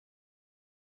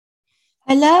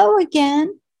Hello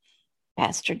again,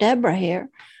 Pastor Deborah here,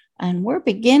 and we're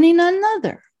beginning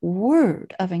another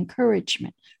word of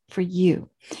encouragement for you.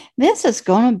 This is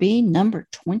going to be number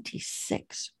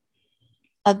 26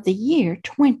 of the year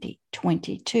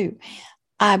 2022.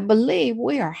 I believe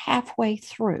we are halfway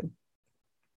through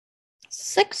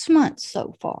 6 months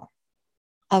so far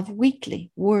of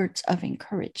weekly words of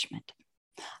encouragement.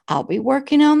 I'll be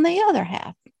working on the other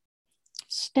half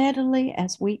steadily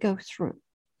as we go through.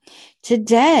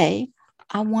 Today,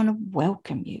 I want to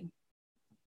welcome you.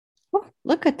 Oh,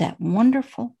 look at that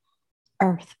wonderful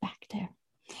earth back there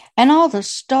and all the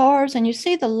stars, and you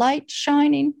see the light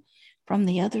shining from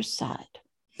the other side.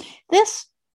 This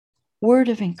word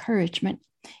of encouragement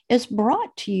is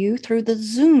brought to you through the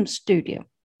Zoom studio.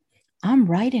 I'm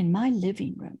right in my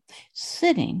living room,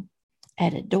 sitting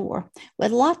at a door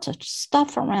with lots of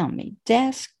stuff around me,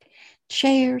 desks,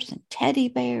 chairs, and teddy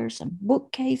bears and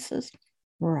bookcases.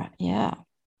 Right, yeah.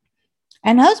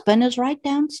 And husband is right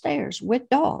downstairs with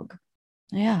dog.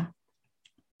 Yeah.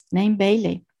 Named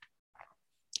Bailey.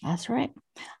 That's right.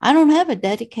 I don't have a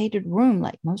dedicated room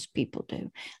like most people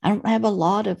do. I don't have a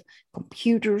lot of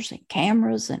computers and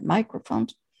cameras and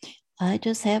microphones. I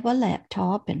just have a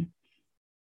laptop and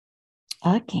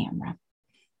a camera.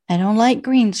 I don't like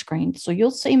green screen, so you'll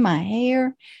see my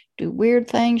hair do weird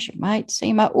things. You might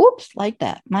see like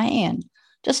that, my hand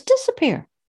just disappear.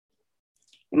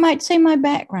 You might see my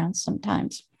background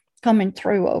sometimes coming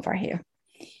through over here.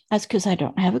 That's because I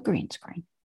don't have a green screen.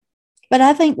 But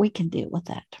I think we can deal with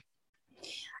that.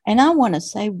 And I want to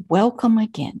say welcome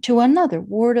again to another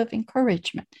word of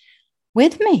encouragement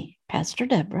with me, Pastor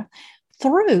Deborah,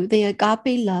 through the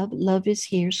Agape Love is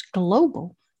Here's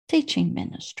global teaching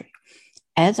ministry.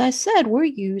 As I said, we're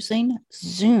using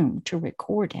Zoom to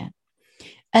record in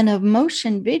and a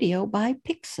motion video by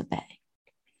Pixabay.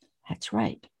 That's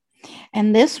right.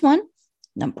 And this one,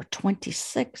 number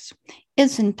 26,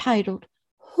 is entitled,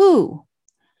 Who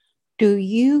Do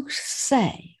You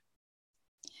Say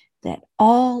That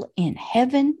All in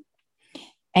Heaven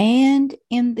and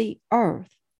in the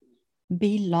Earth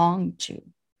belong to?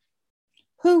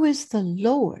 Who is the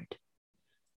Lord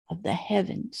of the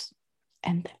heavens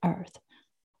and the earth?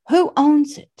 Who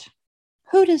owns it?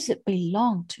 Who does it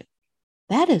belong to?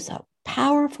 That is a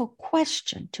powerful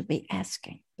question to be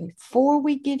asking. Before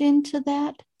we get into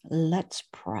that, let's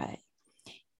pray.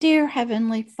 Dear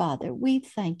Heavenly Father, we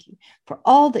thank you for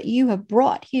all that you have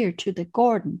brought here to the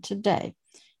garden today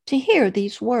to hear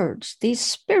these words, these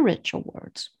spiritual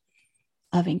words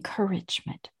of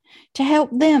encouragement, to help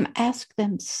them ask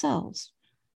themselves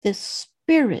this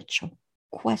spiritual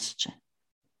question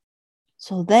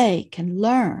so they can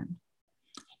learn,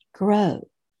 grow,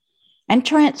 and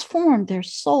transform their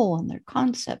soul and their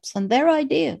concepts and their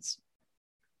ideas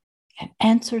and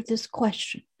answer this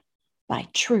question by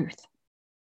truth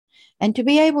and to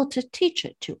be able to teach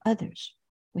it to others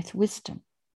with wisdom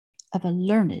of a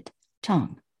learned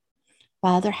tongue.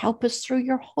 Father, help us through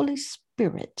your Holy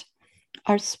Spirit,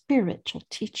 our spiritual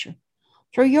teacher,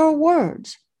 through your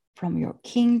words from your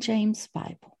King James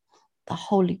Bible, the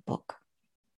Holy Book,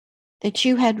 that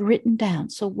you had written down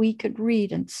so we could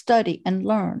read and study and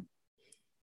learn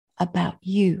about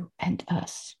you and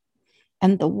us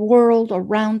and the world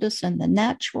around us and the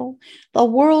natural, the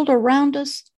world around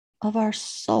us of our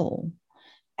soul,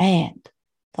 and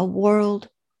the world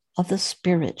of the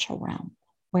spiritual realm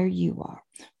where you are.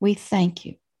 We thank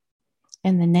you.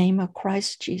 In the name of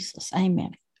Christ Jesus,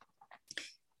 amen.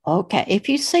 Okay, if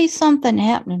you see something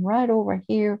happening right over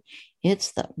here,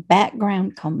 it's the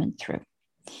background coming through.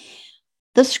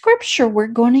 The scripture we're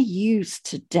going to use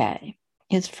today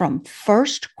is from 1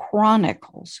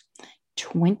 Chronicles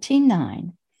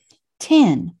 29,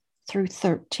 10 through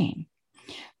 13.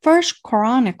 1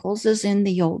 Chronicles is in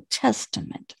the Old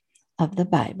Testament of the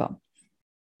Bible.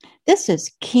 This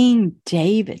is King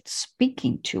David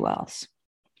speaking to us.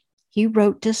 He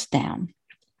wrote this down.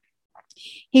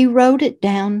 He wrote it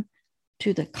down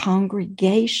to the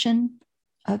congregation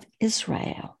of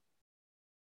Israel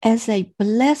as a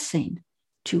blessing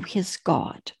to his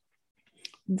God.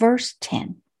 Verse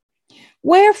 10,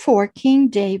 Wherefore King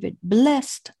David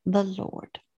blessed the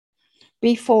Lord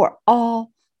before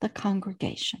all the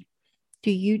congregation.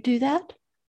 Do you do that?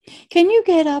 Can you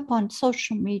get up on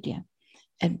social media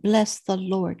and bless the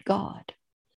Lord God?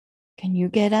 Can you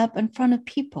get up in front of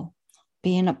people,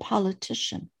 being a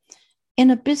politician, in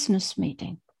a business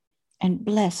meeting, and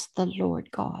bless the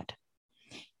Lord God?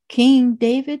 King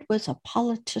David was a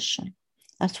politician.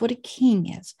 That's what a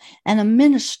king is, an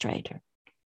administrator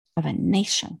of a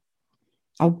nation,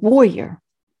 a warrior,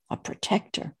 a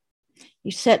protector.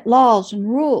 He set laws and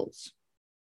rules.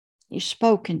 He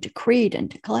spoke and decreed and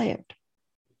declared.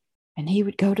 And he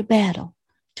would go to battle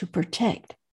to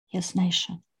protect his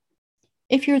nation.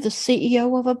 If you're the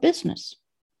CEO of a business,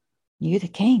 you're the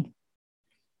king.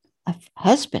 A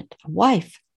husband, a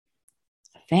wife,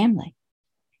 a family,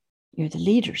 you're the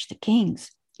leaders, the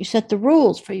kings. You set the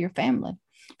rules for your family.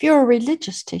 If you're a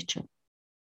religious teacher,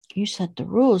 you set the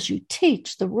rules. You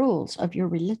teach the rules of your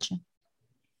religion.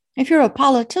 If you're a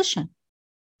politician,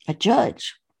 a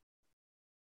judge,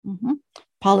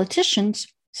 politicians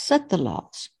set the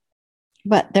laws,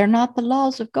 but they're not the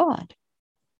laws of God.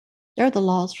 They're the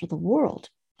laws for the world,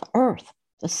 the earth,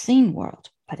 the seen world.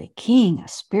 But a king, a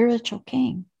spiritual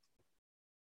king,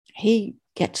 he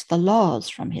gets the laws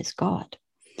from his God.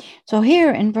 So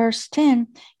here in verse 10,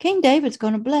 King David's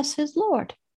going to bless his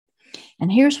Lord.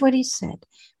 And here's what he said.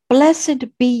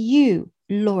 Blessed be you,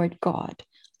 Lord God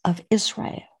of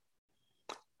Israel,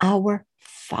 our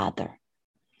Father,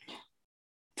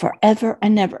 forever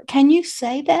and ever. Can you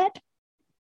say that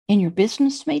in your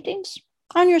business meetings,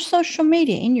 on your social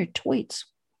media, in your tweets?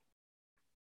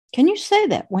 Can you say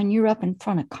that when you're up in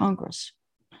front of Congress?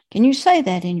 Can you say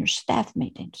that in your staff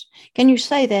meetings? Can you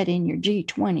say that in your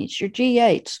G20s, your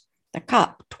G8s, the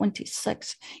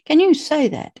COP26? Can you say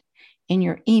that in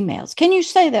your emails? Can you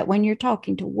say that when you're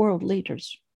talking to world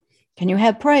leaders? Can you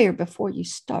have prayer before you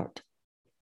start?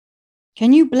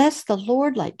 Can you bless the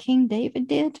Lord like King David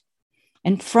did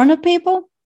in front of people?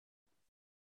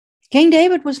 King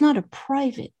David was not a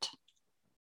private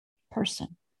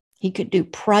person. He could do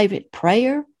private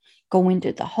prayer, go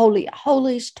into the Holy of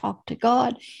Holies, talk to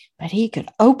God, but he could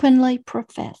openly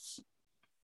profess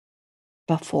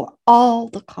before all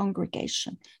the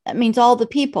congregation. That means all the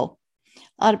people.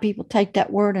 A lot of people take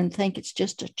that word and think it's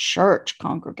just a church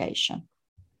congregation,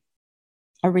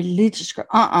 a religious group.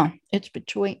 It's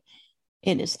between,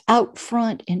 it is out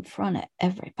front, in front of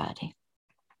everybody.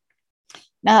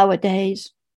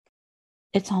 Nowadays,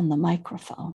 it's on the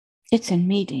microphone. It's in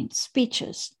meetings,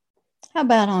 speeches. How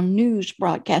about on news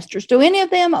broadcasters? Do any of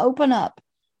them open up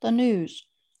the news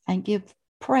and give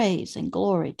praise and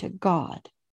glory to God?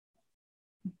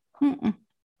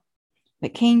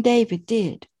 But King David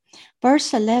did.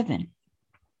 Verse 11,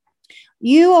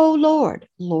 you, O Lord,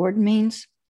 Lord means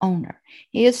owner.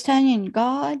 He is telling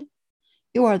God,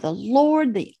 you are the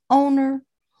Lord, the owner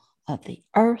of the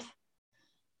earth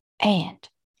and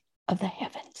of the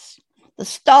heavens, the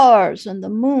stars and the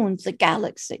moons, the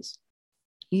galaxies.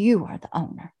 You are the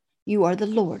owner. You are the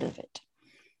Lord of it.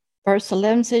 Verse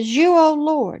 11 says, you, O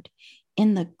Lord,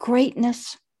 in the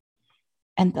greatness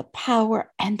and the power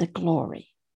and the glory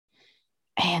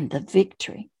and the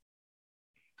victory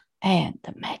and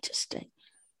the majesty.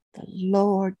 The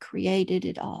Lord created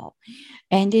it all,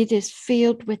 and it is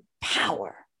filled with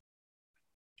power.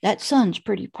 That sun's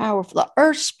pretty powerful. The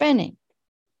earth spinning,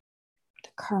 the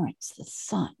currents, the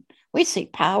sun. We see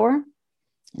power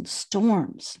in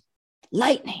storms,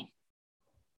 lightning.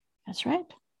 That's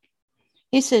right.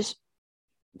 He says,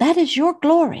 that is your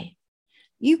glory.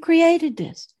 You created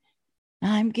this.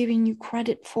 I'm giving you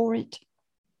credit for it.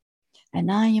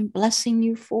 And I am blessing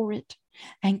you for it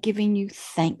and giving you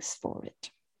thanks for it.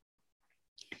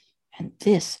 And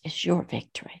this is your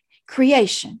victory.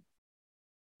 Creation.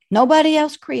 Nobody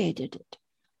else created it,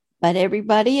 but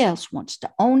everybody else wants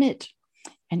to own it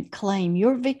and claim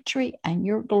your victory and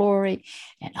your glory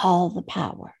and all the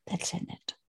power that's in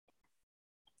it.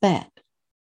 That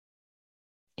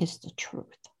is the truth.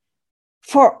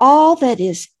 For all that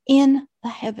is in the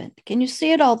heaven. Can you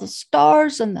see it? All the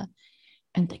stars and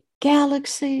the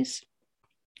galaxies.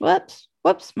 Whoops,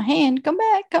 my hand. Come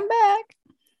back.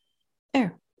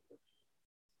 There.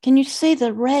 Can you see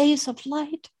the rays of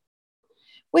light?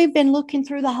 We've been looking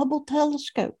through the Hubble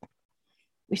telescope.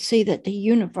 We see that the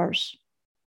universe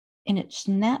in its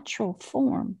natural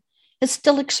form is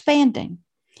still expanding.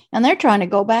 And they're trying to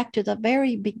go back to the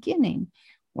very beginning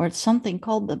where something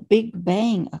called the Big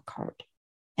Bang occurred.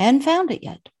 And found it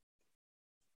yet.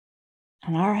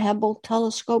 And our Hubble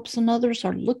telescopes and others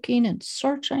are looking and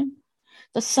searching.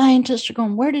 The scientists are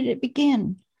going, where did it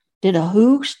begin? Did a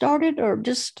who start it or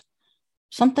just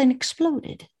something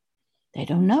exploded? They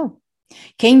don't know.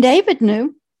 King David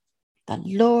knew. The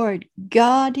Lord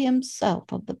God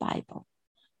himself of the Bible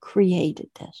created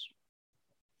this.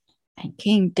 And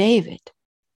King David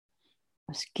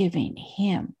was giving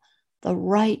him the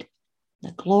right,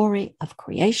 the glory of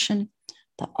creation,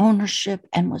 the ownership,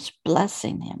 and was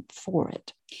blessing him for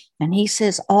it. And he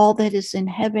says, all that is in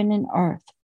heaven and earth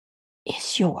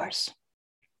is yours.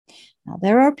 Now,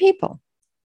 there are people.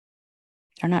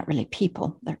 They're not really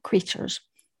people. They're creatures.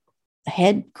 The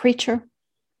head creature,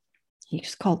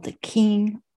 he's called the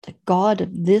king the God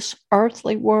of this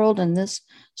earthly world and this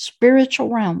spiritual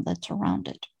realm that's around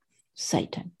it.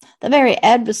 Satan, the very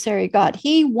adversary God,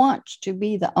 he wants to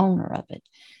be the owner of it,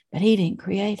 but he didn't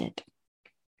create it.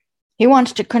 He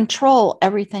wants to control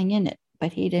everything in it,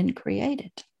 but he didn't create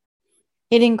it.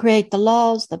 He didn't create the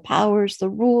laws, the powers, the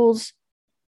rules.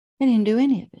 He didn't do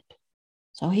any of it.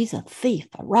 So he's a thief,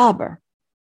 a robber.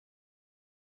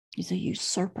 He's a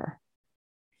usurper.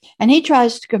 And he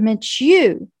tries to convince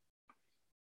you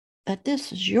that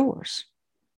this is yours.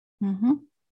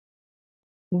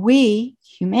 We,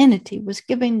 humanity, was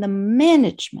given the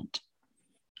management,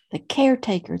 the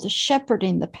caretaker, the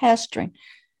shepherding, the pastoring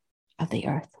of the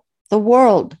earth, the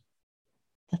world,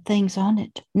 the things on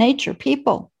it, nature,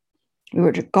 people. We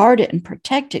were to guard it and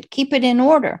protect it, keep it in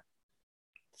order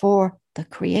for the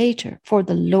Creator, for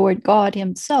the Lord God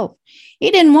himself.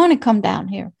 He didn't want to come down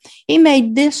here. He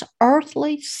made this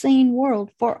earthly seen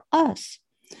world for us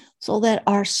so that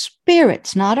our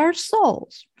spirits, not our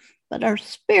souls, but our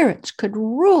spirits could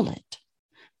rule it,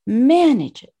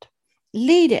 manage it,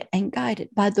 lead it, and guide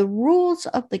it by the rules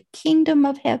of the kingdom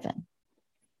of heaven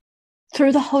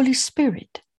through the Holy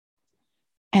Spirit.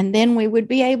 And then we would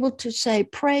be able to say,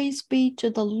 praise be to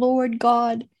the Lord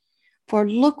God, for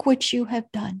look what you have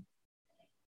done.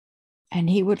 And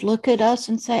he would look at us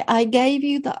and say, I gave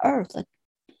you the earth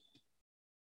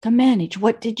to manage.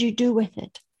 What did you do with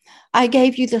it? I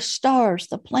gave you the stars,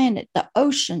 the planet, the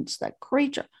oceans, the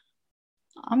creature.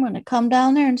 I'm going to come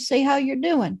down there and see how you're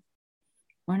doing.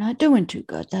 We're not doing too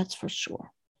good, that's for sure.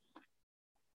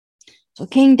 So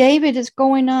King David is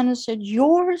going on and said,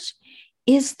 yours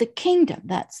is the kingdom.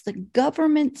 That's the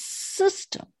government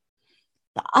system,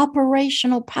 the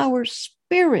operational powers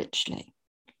spiritually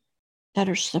that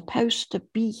are supposed to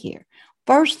be here.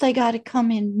 First, they got to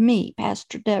come in me,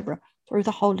 Pastor Deborah, through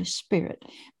the Holy Spirit.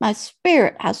 My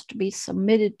spirit has to be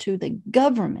submitted to the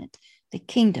government, the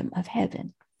kingdom of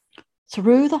heaven.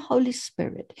 Through the Holy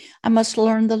Spirit, I must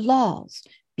learn the laws,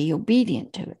 be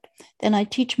obedient to it. Then I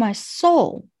teach my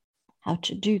soul how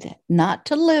to do that, not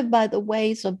to live by the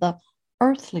ways of the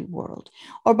earthly world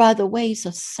or by the ways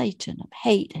of Satan, of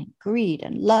hate and greed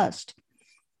and lust,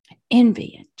 and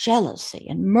envy and jealousy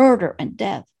and murder and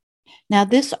death. Now,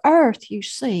 this earth, you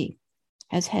see,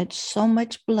 has had so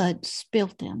much blood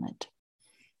spilt in it.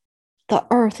 The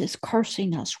earth is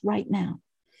cursing us right now.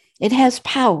 It has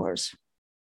powers.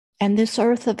 And this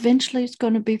earth eventually is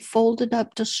going to be folded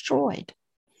up, destroyed,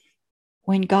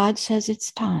 when God says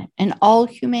it's time, and all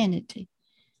humanity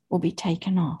will be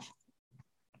taken off.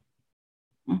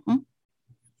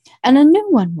 And a new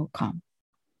one will come,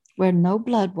 where no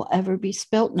blood will ever be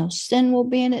spilt, no sin will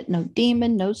be in it, no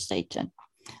demon, no Satan.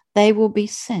 They will be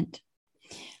sent.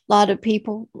 A lot of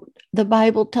people, the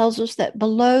Bible tells us that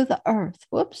below the earth,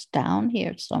 down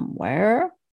here somewhere,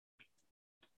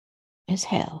 is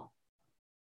hell.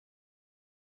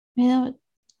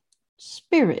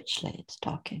 Spiritually it's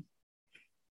talking.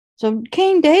 So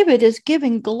King David is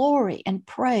giving glory and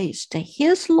praise to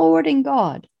his Lord and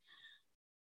God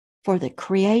for the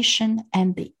creation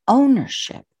and the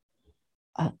ownership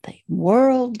of the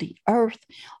world, the earth,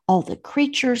 all the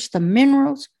creatures, the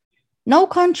minerals. No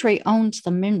country owns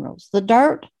the minerals. The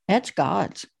dirt, that's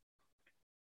God's.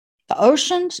 The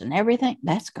oceans and everything,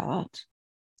 that's God's.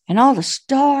 And all the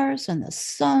stars and the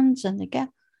suns and the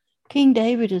galaxies. King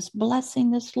David is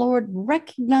blessing this Lord,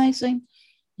 recognizing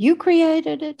you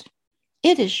created it.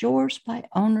 It is yours by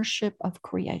ownership of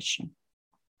creation.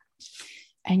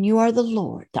 And you are the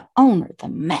Lord, the owner, the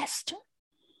master,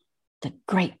 the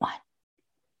great one.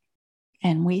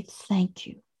 And we thank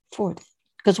you for that.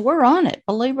 Because we're on it,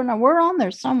 believe it or not, we're on there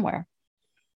somewhere.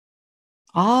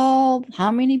 How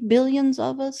many billions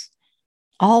of us,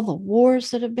 all the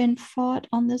wars that have been fought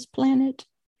on this planet.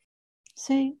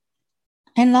 See?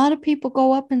 And a lot of people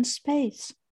go up in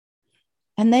space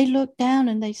and they look down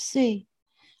and they see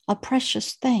a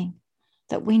precious thing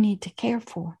that we need to care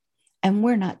for, and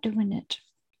we're not doing it.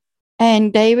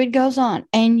 And David goes on,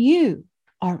 and you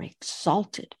are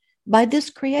exalted by this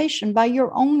creation, by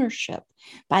your ownership,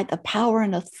 by the power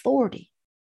and authority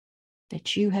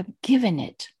that you have given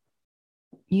it.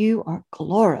 You are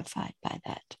glorified by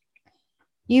that.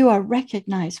 You are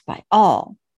recognized by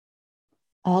all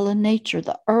in nature,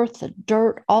 the earth, the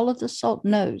dirt, all of the salt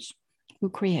knows who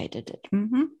created it.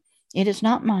 It is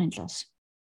not mindless.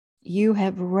 You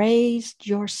have raised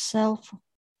yourself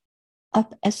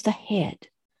up as the head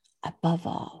above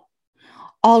all.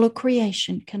 All of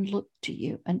creation can look to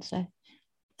you and say,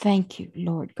 thank you,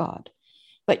 Lord God.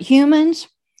 But humans,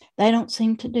 they don't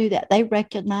seem to do that. They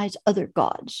recognize other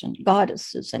gods and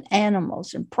goddesses and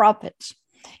animals and prophets,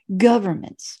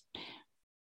 governments,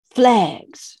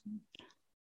 flags,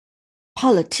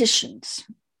 politicians,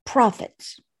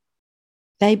 prophets,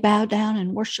 they bow down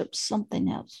and worship something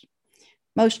else.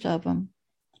 Most of them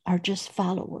are just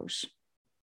followers,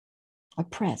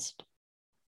 oppressed.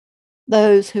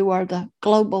 Those who are the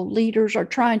global leaders are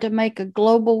trying to make a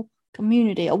global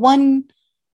community, a one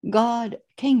God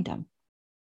kingdom,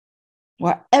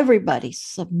 where everybody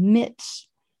submits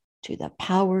to the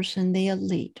powers and the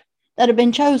elite that have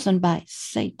been chosen by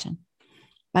Satan,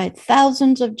 by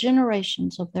thousands of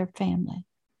generations of their family.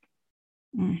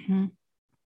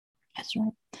 That's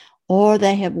right. Or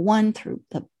they have won through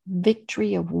the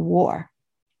victory of war,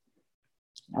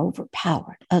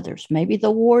 overpowered others. Maybe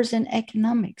the wars in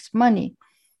economics, money,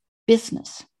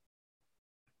 business,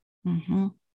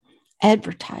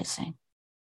 advertising.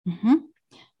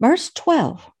 Verse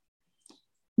 12,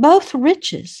 both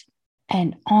riches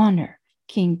and honor,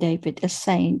 King David is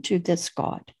saying to this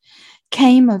God,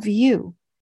 came of you,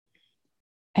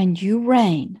 and you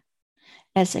reign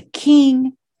as a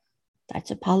king.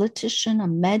 That's a politician, a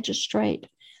magistrate,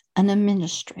 an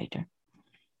administrator,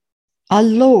 a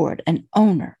lord, an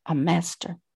owner, a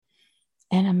master,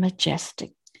 and a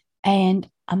majestic, and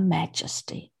a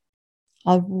majesty,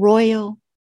 a royal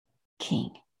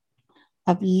king,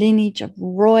 of lineage of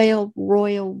royal,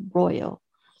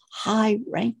 high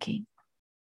ranking.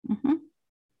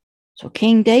 So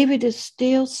King David is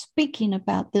still speaking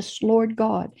about this Lord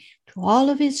God to all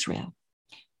of Israel.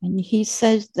 And he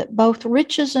says that both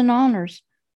riches and honors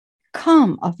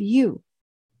come of you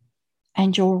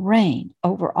and your reign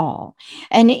over all.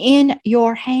 And in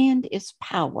your hand is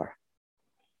power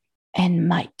and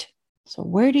might. So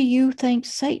where do you think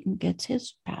Satan gets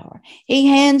his power? He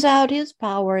hands out his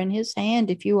power in his hand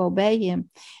if you obey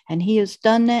him. And he has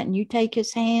done that, and you take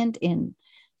his hand and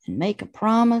make a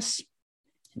promise,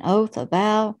 an oath, a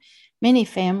vow. Many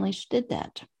families did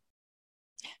that.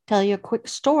 Tell you a quick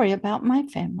story about my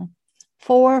family.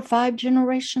 4 or 5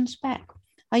 generations back,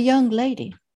 a young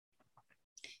lady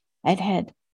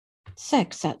had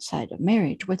sex outside of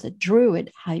marriage with a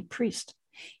Druid high priest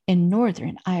in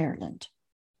Northern Ireland.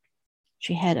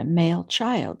 She had a male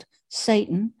child.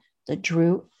 Satan, the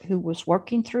Druid who was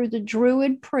working through the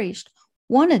Druid priest,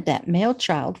 wanted that male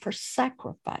child for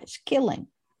sacrifice, killing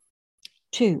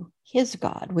to his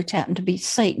god, which happened to be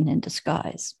Satan in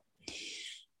disguise.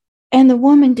 And the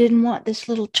woman didn't want this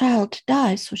little child to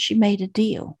die, so she made a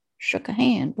deal, shook a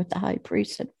hand with the high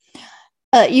priest, said,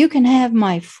 you can have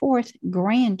my 4th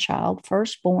grandchild,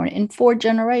 firstborn, in 4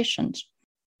 generations.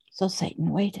 So Satan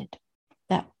waited.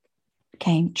 That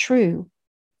came true,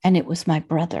 and it was my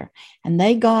brother. And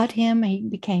they got him. He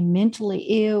became mentally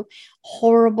ill,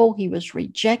 horrible. He was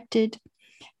rejected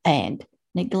and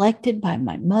neglected by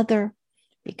my mother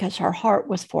because her heart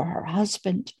was for her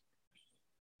husband.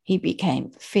 He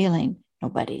became feeling,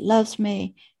 nobody loves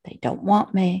me, they don't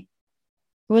want me.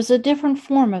 It was a different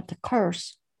form of the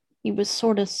curse. He was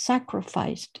sort of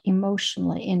sacrificed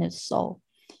emotionally in his soul.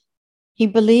 He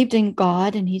believed in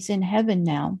God, and he's in heaven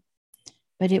now,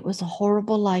 but it was a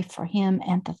horrible life for him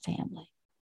and the family.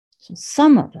 So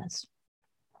some of us,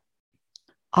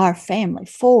 our family,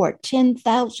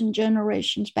 10,000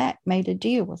 generations back, made a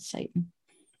deal with Satan,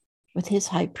 with his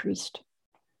high priest,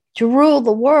 to rule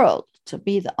the world, to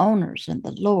be the owners and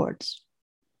the lords,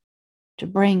 to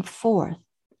bring forth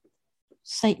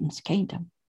Satan's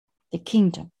kingdom, the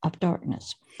kingdom of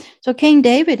darkness. So King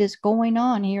David is going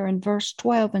on here in verse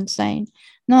 12 and saying,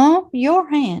 no, your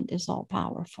hand is all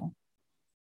powerful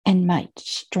and might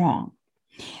strong.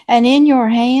 And in your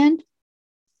hand,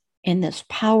 in this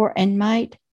power and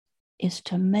might, is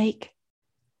to make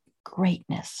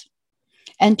greatness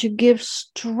and to give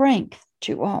strength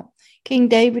to all. King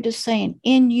David is saying,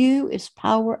 in you is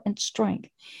power and strength.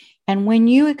 And when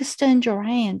you extend your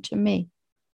hand to me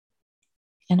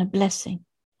in a blessing,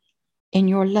 in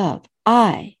your love,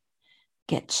 I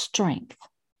get strength.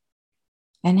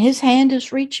 And his hand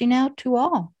is reaching out to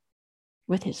all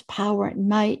with his power and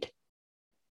might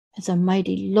as a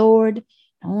mighty Lord,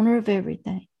 owner of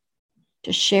everything,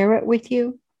 to share it with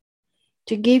you,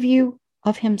 to give you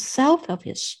of himself, of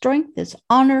his strength, his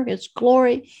honor, his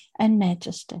glory, and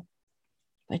majesty.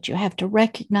 But you have to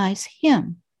recognize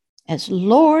him as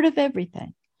Lord of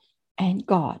everything and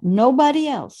God, nobody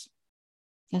else.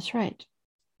 That's right.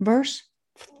 Verse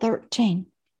 13.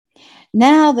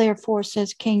 Now, therefore,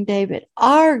 says King David,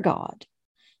 our God,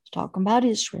 he's talking about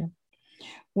Israel,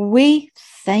 we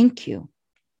thank you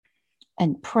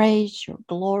and praise your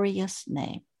glorious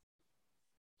name.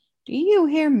 Do you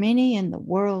hear many in the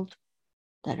world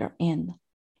that are in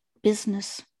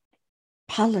business,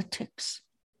 politics,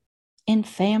 in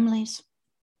families,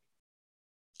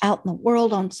 out in the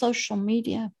world on social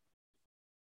media,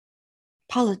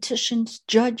 politicians,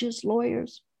 judges,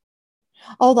 lawyers.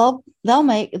 Oh, they'll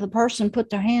make the person put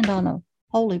their hand on a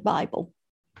holy Bible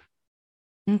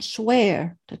and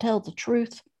swear to tell the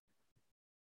truth.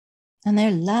 And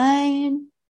they're lying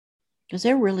because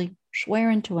they're really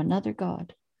swearing to another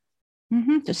God.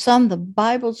 To some, the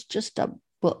Bible's just a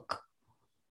book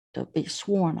to be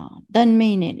sworn on. Doesn't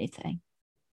mean anything.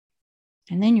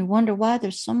 And then you wonder why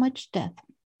there's so much death.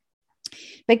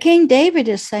 But King David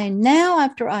is saying, now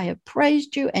after I have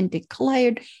praised you and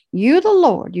declared you're the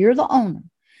Lord, you're the owner,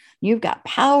 you've got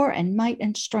power and might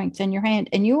and strength in your hand,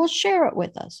 and you will share it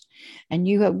with us. And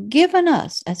you have given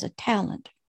us as a talent,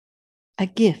 a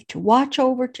gift to watch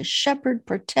over, to shepherd,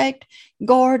 protect,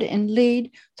 guard, and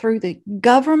lead through the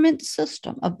government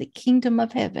system of the kingdom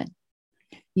of heaven.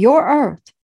 Your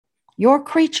earth, your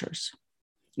creatures,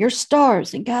 your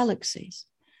stars and galaxies,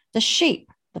 the sheep,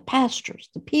 the pastures,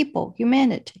 the people,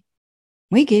 humanity.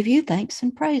 We give you thanks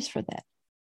and praise for that.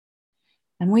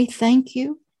 And we thank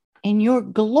you in your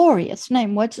glorious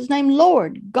name. What's his name?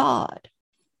 Lord God,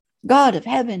 God of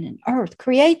heaven and earth,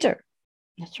 creator.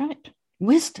 That's right.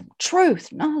 Wisdom,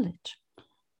 truth, knowledge.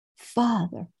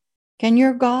 Father. Can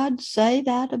your God say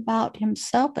that about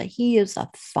himself, that he is a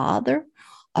father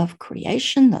of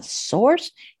creation, the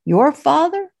source, your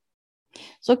father?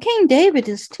 So King David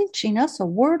is teaching us a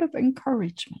word of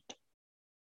encouragement.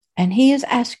 And he is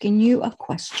asking you a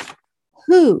question.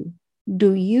 Who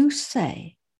do you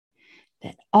say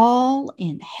that all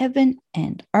in heaven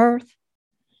and earth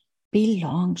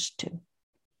belongs to?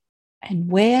 And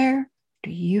where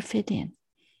do you fit in?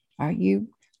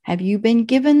 Have you been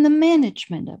given the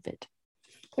management of it?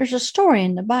 There's a story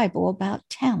in the Bible about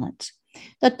talents,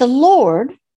 that the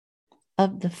Lord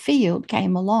of the field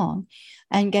came along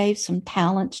and gave some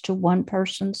talents to one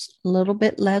person's, a little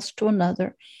bit less to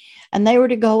another, and they were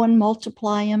to go and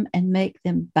multiply them and make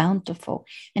them bountiful.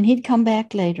 And he'd come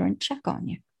back later and check on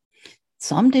you.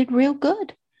 Some did real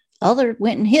good. Others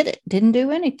went and hid it, didn't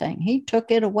do anything. He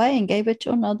took it away and gave it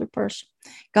to another person.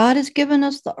 God has given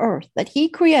us the earth that he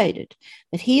created,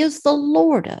 that he is the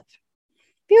Lord of.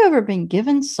 Have you ever been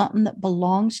given something that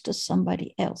belongs to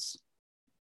somebody else?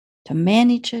 To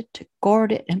manage it, to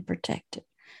guard it and protect it.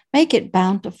 Make it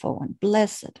bountiful and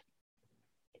blessed.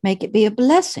 Make it be a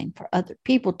blessing for other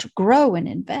people to grow and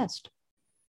invest.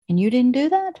 And you didn't do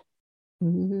that?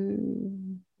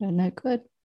 Isn't that good?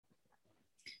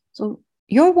 So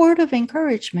your word of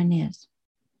encouragement is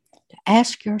to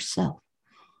ask yourself,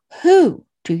 who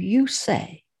do you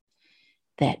say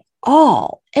that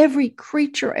every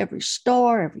creature, every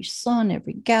star, every sun,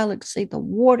 every galaxy, the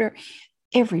water,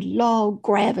 every law,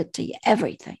 gravity,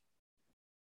 everything,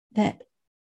 that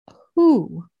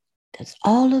who does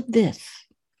all of this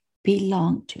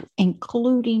belong to,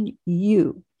 including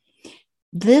you?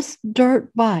 This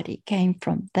dirt body came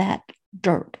from that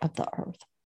dirt of the earth.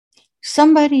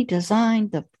 Somebody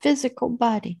designed the physical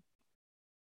body.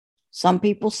 Some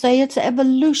people say it's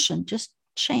evolution, just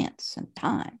chance and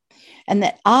time. And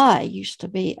that I used to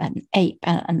be an ape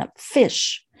and a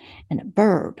fish and a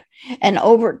bird. And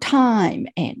over time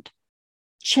and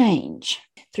change,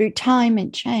 through time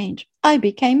and change, I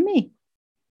became me.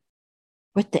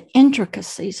 With the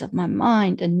intricacies of my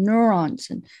mind and neurons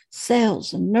and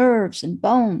cells and nerves and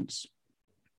bones.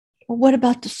 Well, what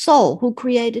about the soul? Who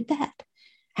created that?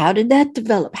 How did that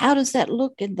develop? How does that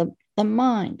look in the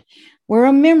mind? Where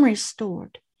are memories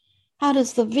stored? How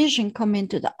does the vision come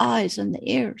into the eyes and the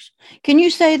ears? Can you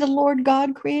say the Lord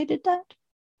God created that?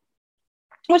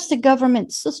 What's the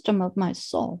government system of my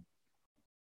soul?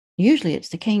 Usually it's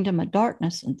the kingdom of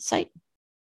darkness and Satan.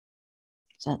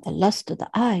 So the lust of the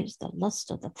eyes, the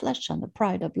lust of the flesh, and the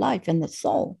pride of life in the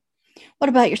soul. What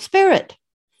about your spirit?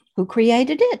 Who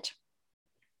created it?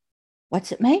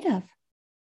 What's it made of?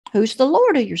 Who's the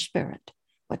Lord of your spirit?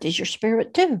 What does your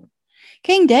spirit do?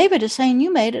 King David is saying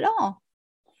you made it all.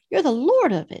 You're the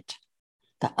Lord of it,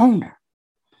 the owner,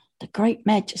 the great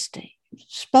majesty.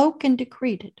 Spoke and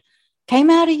decreed it. Came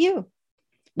out of you.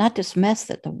 Not this mess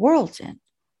that the world's in.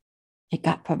 It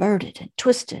got perverted and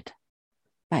twisted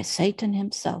by Satan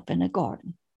himself in a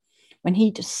garden when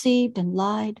he deceived and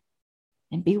lied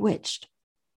and bewitched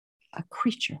a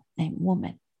creature named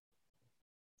woman.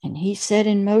 And he set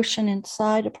in motion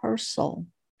inside of her soul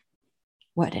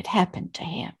what had happened to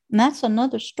him. And that's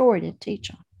another story to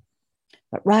teach on.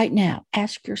 But right now,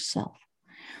 ask yourself,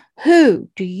 who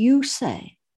do you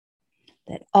say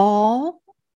that all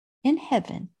in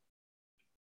heaven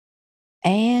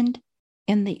and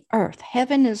in the earth,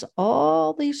 heaven is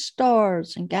all these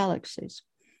stars and galaxies,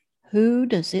 who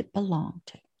does it belong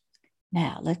to?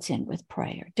 Now, let's end with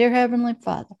prayer. Dear Heavenly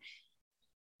Father,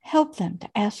 help them to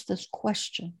ask this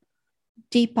question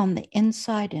deep on the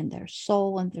inside in their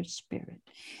soul and their spirit.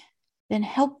 Then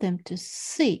help them to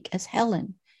seek as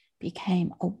Helen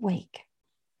became awake,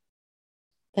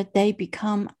 that they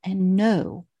become and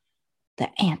know the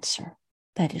answer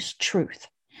that is truth.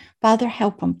 Father,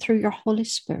 help them through your Holy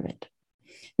Spirit.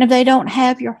 And if they don't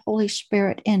have your Holy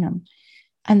Spirit in them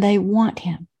and they want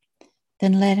him,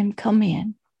 then let him come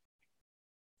in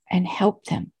and help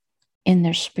them in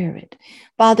their spirit.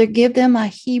 Father, give them a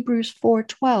Hebrews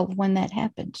 4:12 when that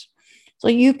happens, so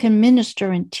you can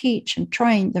minister and teach and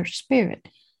train their spirit.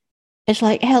 It's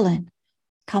like Helen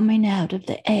coming out of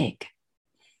the egg,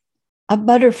 a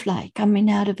butterfly coming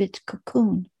out of its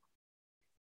cocoon,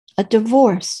 a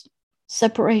divorce,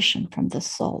 separation from the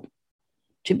soul,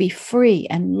 to be free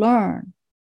and learn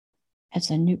as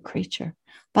a new creature.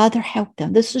 Father, help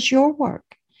them. This is your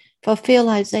work. Fulfill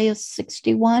Isaiah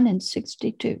 61 and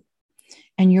 62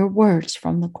 and your words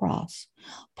from the cross.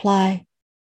 Apply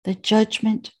the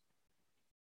judgment,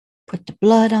 put the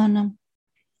blood on them,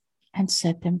 and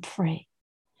set them free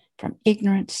from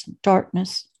ignorance and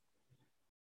darkness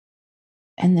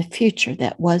and the future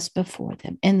that was before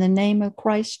them. In the name of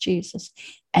Christ Jesus,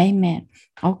 amen.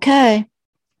 Okay,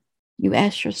 you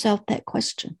ask yourself that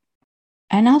question.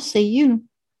 And I'll see you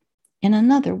in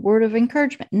another word of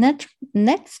encouragement.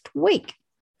 Next week,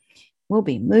 we'll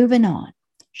be moving on.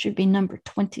 Should be number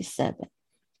 27.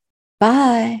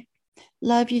 Bye.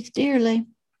 Love you dearly.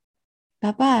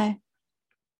 Bye-bye.